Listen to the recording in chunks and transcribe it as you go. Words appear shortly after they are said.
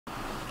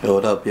Yo,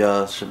 what up,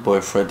 y'all? It's your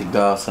boy Freddy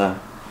Godson,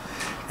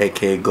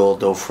 aka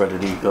Goldo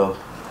Frederico,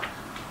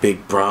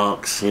 Big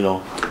Bronx, you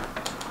know,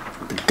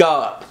 the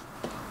God.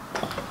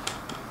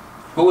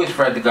 Who is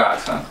Fred the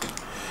Godson?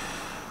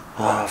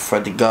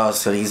 Freddy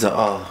Godson, he's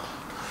a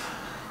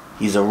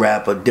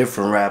rapper,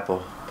 different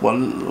rapper. Well,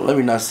 let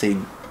me not say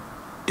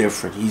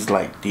different. He's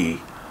like the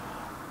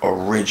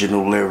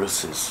original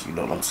lyricist. You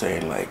know what I'm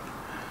saying? Like,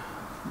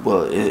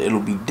 well, it'll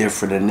be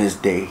different in this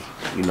day.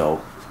 You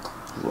know,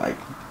 like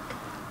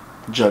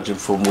judging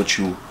from what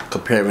you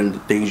comparing the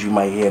things you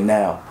might hear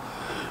now.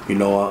 You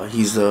know,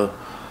 he's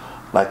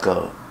like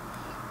a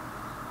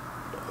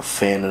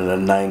fan of the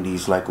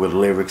 90s, like where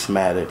lyrics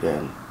mattered,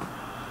 and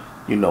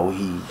you know,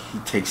 he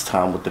takes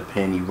time with the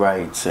pen, he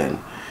writes, and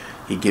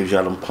he gives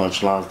y'all them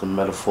punchlines, the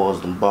metaphors,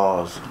 them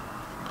bars.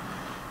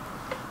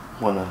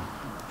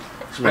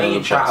 Explain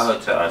your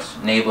childhood to us.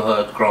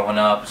 Neighborhood, growing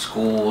up,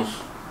 schools.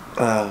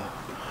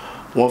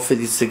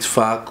 156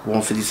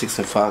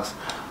 and Fox.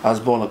 I was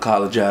born on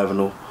College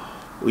Avenue.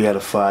 We had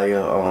a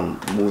fire,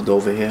 moved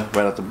over here,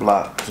 right out the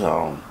block to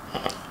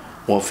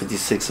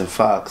 156 and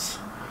Fox.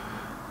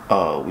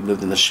 We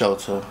lived in a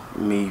shelter,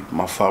 me,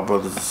 my 5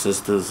 brothers and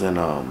sisters, and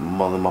my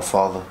mother and my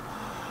father.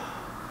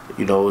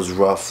 You know, it was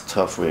rough,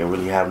 tough, we didn't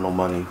really have no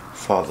money.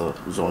 Father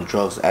was on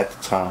drugs at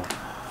the time.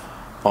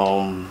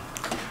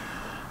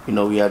 You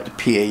know, we had the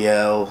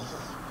PAL.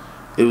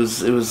 It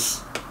was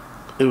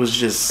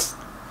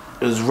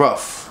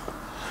rough.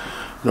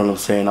 You know what I'm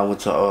saying? I went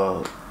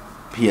to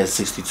PS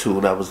 62.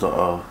 That was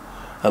the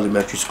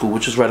elementary school,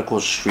 which is right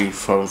across the street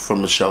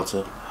from the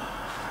shelter.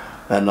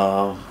 And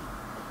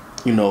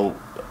you know,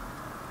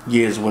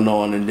 years went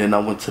on, and then I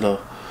went to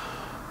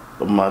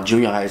my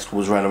junior high school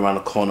was right around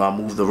the corner. I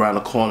moved around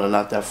the corner,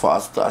 not that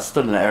far. I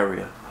stood in the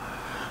area,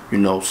 you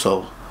know.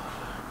 So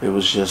it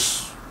was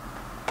just,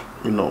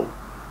 you know,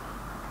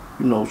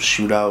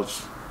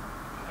 shootouts,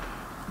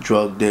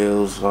 drug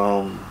deals,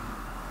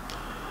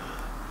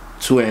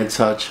 2-hand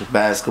touch,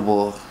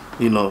 basketball,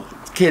 you know,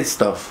 kid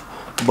stuff,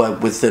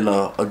 but within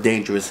a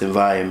dangerous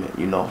environment.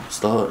 You know, it's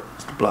the hood,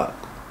 it's the block,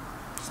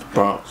 it's the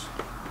Bronx.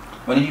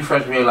 When did you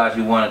first realize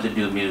you wanted to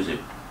do music?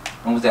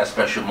 When was that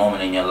special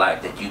moment in your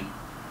life that you,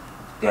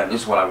 yeah,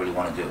 this is what I really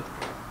want to do?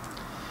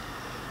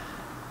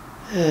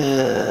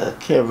 I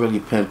can't really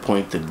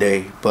pinpoint the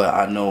day, but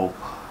I know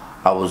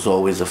I was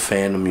always a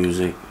fan of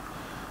music.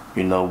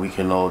 You know, we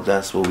can know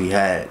that's what we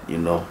had, you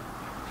know,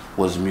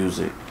 was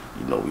music.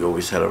 You know, we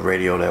always had a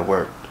radio that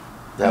worked.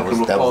 You can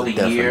recall the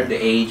year, the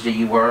age that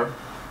you were?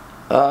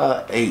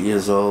 8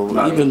 years old.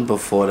 Even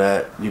before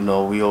that, you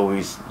know, we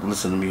always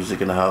listened to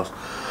music in the house.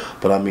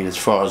 But I mean, as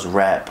far as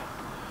rap,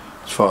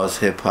 as far as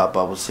hip hop,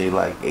 I would say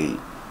like 8,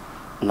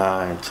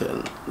 9,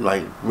 10,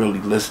 like really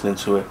listening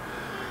to it.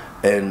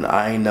 And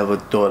I ain't never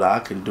thought I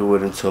could do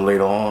it until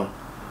later on.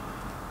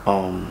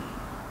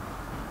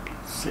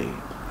 Let's see,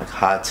 like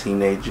high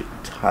teenage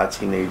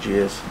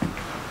years,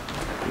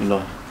 you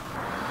know.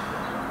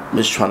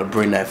 Just trying to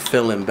bring that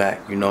feeling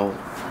back, you know.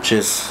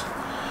 Just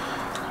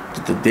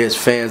there's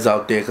fans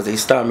out there because they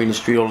stop me in the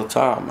street all the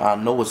time. I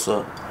know it's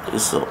a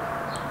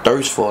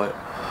thirst for it.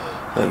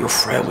 Yo,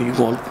 Fred, where you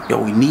going?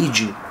 Yo, we need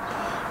you.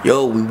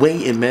 Yo, we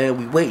waiting, man.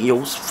 We waiting.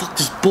 Yo, fuck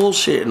this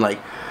bullshit. And like,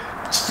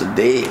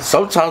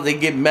 sometimes they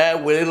get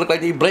mad when it look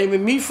like they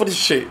blaming me for this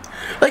shit.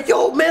 Like,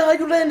 yo, man, how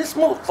you letting this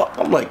motherfucker?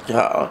 I'm like,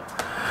 yeah.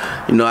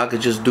 You know, I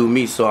could just do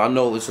me. So I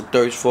know it's a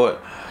thirst for it.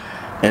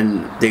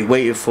 And they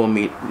waiting for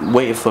me,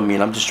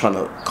 and I'm just trying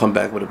to come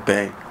back with a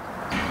bang.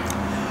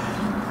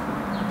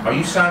 Are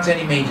you signed to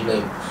any major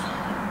labels?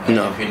 And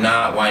no. If you're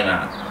not, why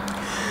not?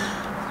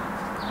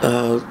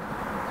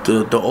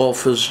 The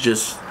offers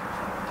just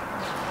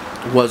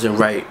wasn't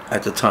right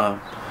at the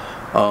time.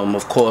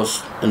 Of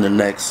course, in the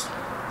next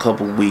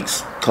couple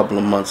weeks, couple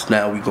of months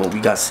now, we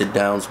got sit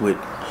downs with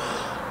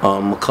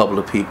a couple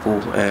of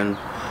people, and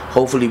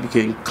hopefully we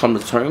can come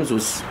to terms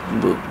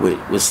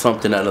with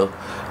something that'll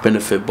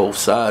benefit both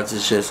sides.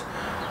 It's just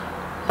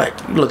like,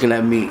 you're looking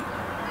at me,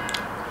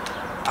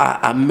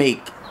 I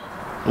make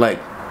like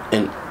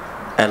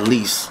at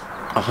least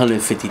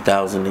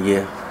 $150,000 a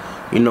year.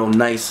 You know,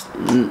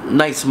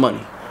 nice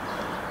money,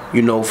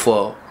 you know,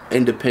 for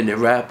independent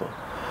rapper.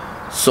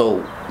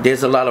 So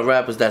there's a lot of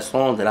rappers that's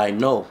on that I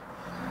know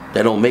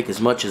that don't make as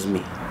much as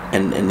me,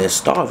 and they're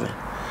starving.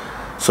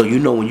 So you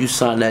know, when you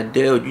sign that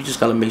deal, you just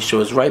gotta make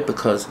sure it's right,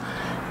 because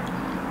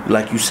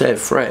like you said,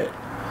 Fred,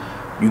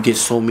 you get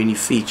so many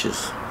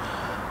features.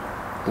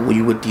 When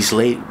you with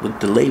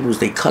the labels,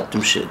 they cut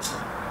them shits.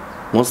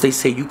 Once they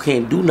say you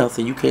can't do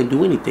nothing, you can't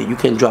do anything. You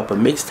can't drop a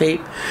mixtape,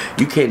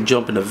 you can't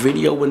jump in a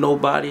video with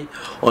nobody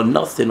or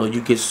nothing, or you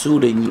get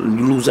sued and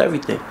you lose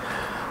everything.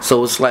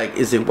 So it's like,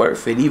 is it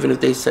worth it? Even if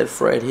they said,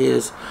 Fred,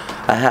 here's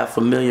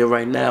 $500,000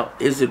 right now,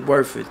 is it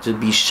worth it to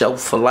be shelved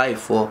for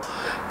life, or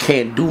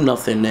can't do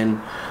nothing,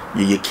 and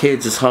your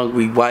kids is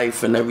hungry,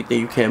 wife and everything,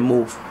 you can't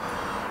move?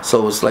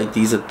 So it's like,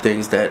 these are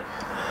things that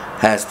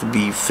has to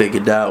be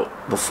figured out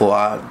before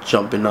I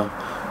jump in a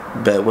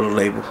bed with a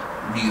label.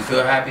 Do you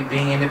feel happy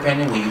being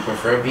independent? Would you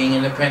prefer being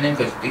independent?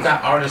 Because you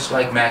got artists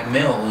like Mac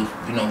Mill,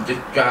 who, you know,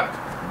 just dropped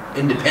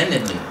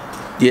independently.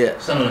 Yeah.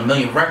 Selling 1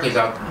 million records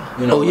out.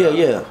 You know. Oh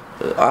yeah.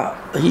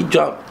 He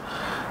dropped.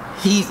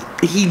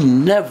 He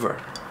never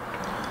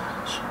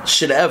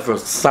should ever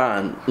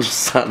sign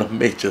a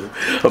major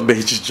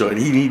joint.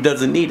 He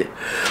doesn't need it.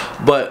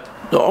 But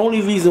the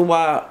only reason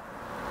why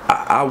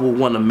I would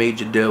want a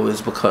major deal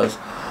is because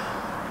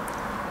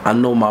I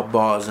know my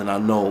bars and I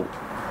know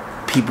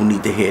people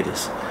need to hear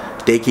this.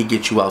 They can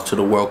get you out to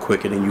the world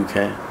quicker than you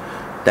can.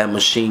 That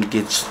machine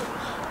gets,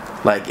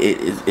 like,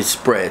 it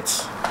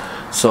spreads.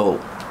 So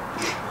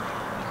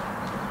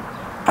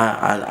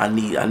I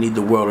need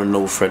the world to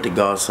know Fred the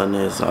Godson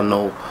is. I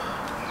know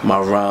my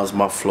rhymes,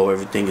 my flow,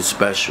 everything is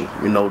special.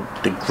 You know,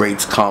 the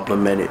greats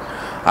compliment it.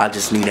 I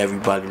just need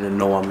everybody to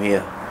know I'm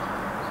here.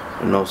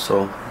 You know,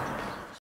 so